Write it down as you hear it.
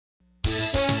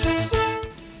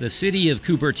The City of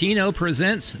Cupertino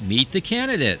presents Meet the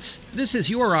Candidates. This is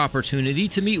your opportunity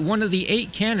to meet one of the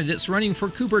 8 candidates running for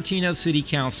Cupertino City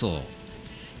Council.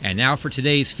 And now for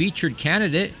today's featured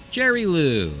candidate, Jerry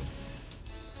Liu.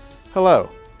 Hello,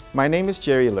 my name is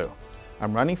Jerry Liu.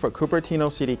 I'm running for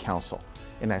Cupertino City Council,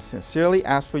 and I sincerely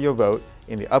ask for your vote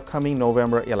in the upcoming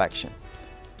November election.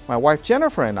 My wife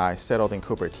Jennifer and I settled in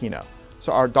Cupertino,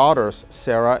 so our daughters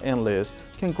Sarah and Liz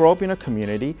can grow up in a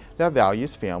community that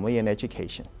values family and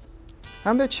education.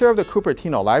 I'm the chair of the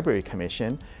Cupertino Library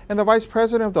Commission and the vice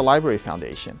president of the Library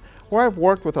Foundation, where I've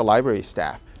worked with the library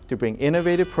staff to bring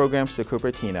innovative programs to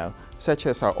Cupertino, such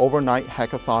as our overnight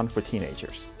hackathon for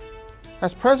teenagers.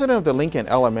 As president of the Lincoln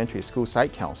Elementary School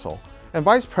Site Council and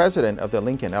vice president of the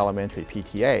Lincoln Elementary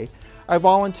PTA, I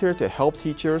volunteered to help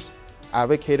teachers,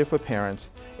 advocated for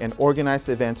parents, and organized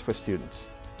events for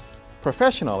students.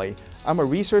 Professionally, I'm a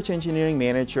research engineering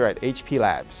manager at HP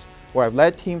Labs, where I've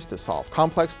led teams to solve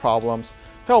complex problems,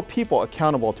 held people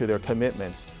accountable to their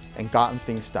commitments, and gotten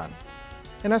things done.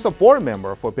 And as a board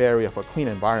member for Bay Area for Clean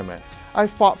Environment, I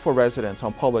fought for residents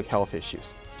on public health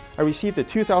issues. I received the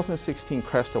 2016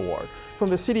 CREST Award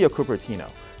from the City of Cupertino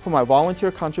for my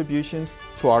volunteer contributions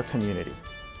to our community.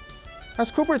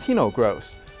 As Cupertino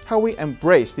grows, how we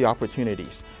embrace the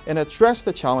opportunities and address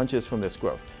the challenges from this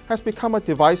growth has become a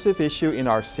divisive issue in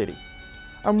our city.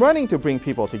 I'm running to bring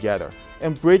people together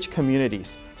and bridge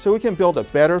communities so we can build a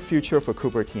better future for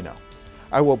Cupertino.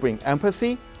 I will bring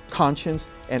empathy, conscience,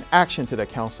 and action to the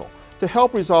council to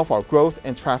help resolve our growth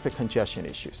and traffic congestion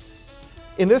issues.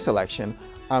 In this election,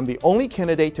 I'm the only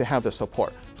candidate to have the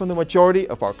support from the majority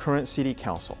of our current city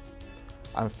council.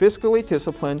 I'm fiscally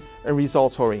disciplined and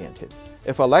results-oriented.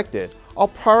 If elected, I'll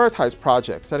prioritize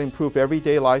projects that improve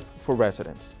everyday life for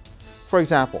residents. For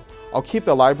example, I'll keep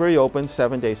the library open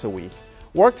 7 days a week,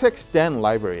 work to extend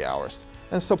library hours,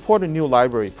 and support a new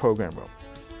library program room.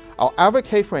 I'll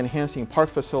advocate for enhancing park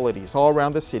facilities all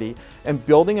around the city and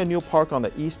building a new park on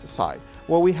the east side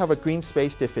where we have a green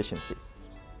space deficiency.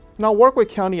 And I'll work with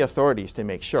county authorities to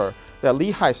make sure that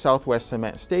Lehigh Southwest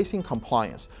Cement stays in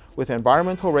compliance with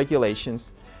environmental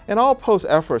regulations, and I'll oppose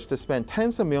efforts to spend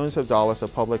tens of millions of dollars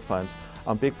of public funds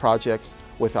on big projects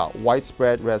without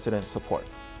widespread resident support.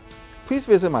 Please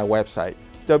visit my website,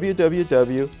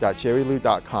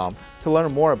 www.jerryliu.com, to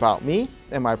learn more about me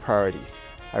and my priorities.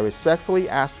 I respectfully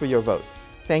ask for your vote.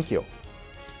 Thank you.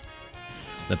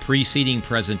 The preceding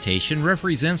presentation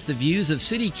represents the views of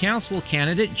City Council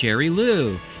candidate Jerry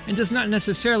Liu and does not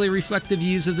necessarily reflect the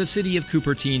views of the City of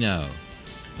Cupertino.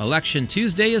 Election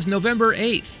Tuesday is November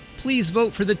 8th. Please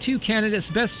vote for the 2 candidates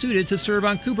best suited to serve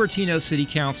on Cupertino City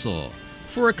Council.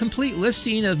 For a complete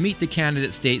listing of Meet the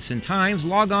Candidates dates and times,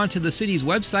 log on to the city's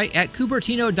website at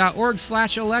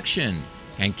cupertino.org/election.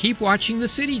 And keep watching the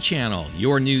City Channel,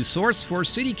 your news source for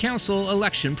City Council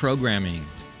election programming.